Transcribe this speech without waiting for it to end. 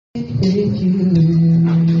Tingnan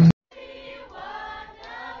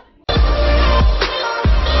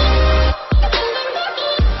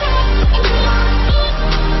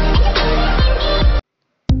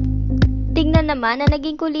naman na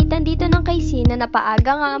naging kulitan dito ng Kycine na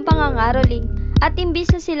napaaga nga ang pangangaroling at imbis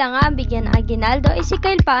na sila nga ang bigyan ng aginaldo ay si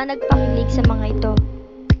Kyle pa ang nagpakilig sa mga ito.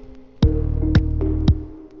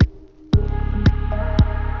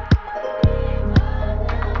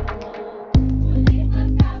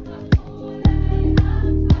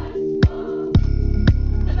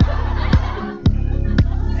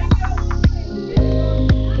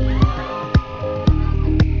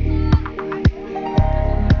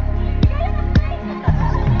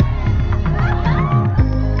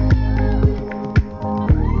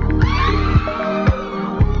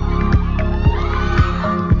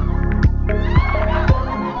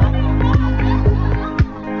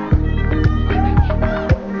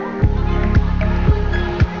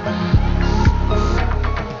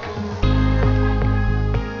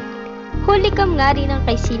 Hulikam nga rin ang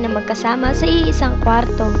Kycine na magkasama sa iisang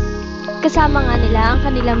kwarto. Kasama nga nila ang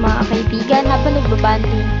kanilang mga kaibigan habang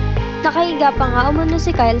nagbabanding. Nakahiga pa nga umano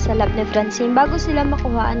si Kyle sa lap ni Francine bago sila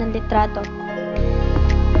makuhaan ng litrato.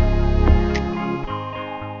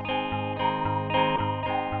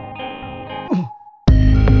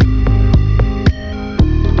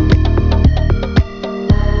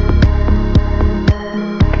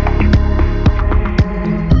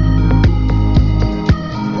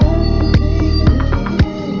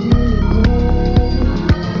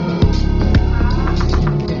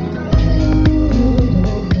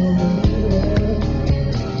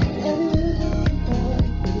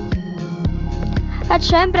 At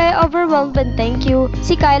syempre, overwhelmed and thank you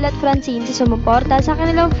si Kyle at Francine sa sumuporta sa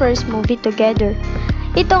kanilang first movie together.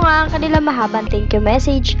 Ito nga ang kanilang mahabang thank you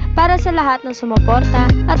message para sa lahat ng sumuporta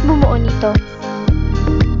at bumuo nito.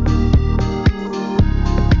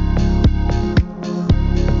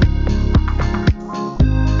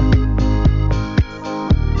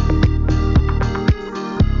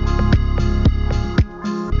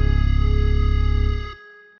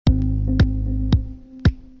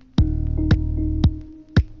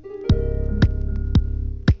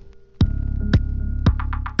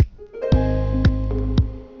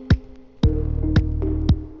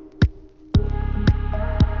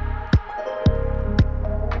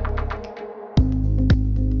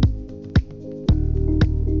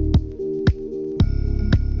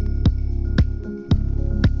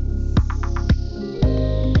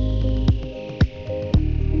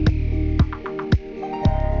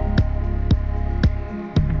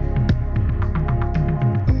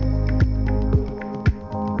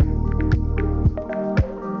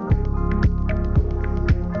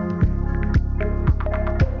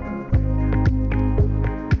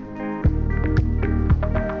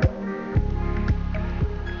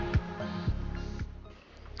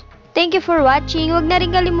 Thank you for watching. Huwag na rin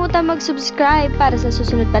kalimutan mag-subscribe para sa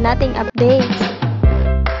susunod pa nating updates.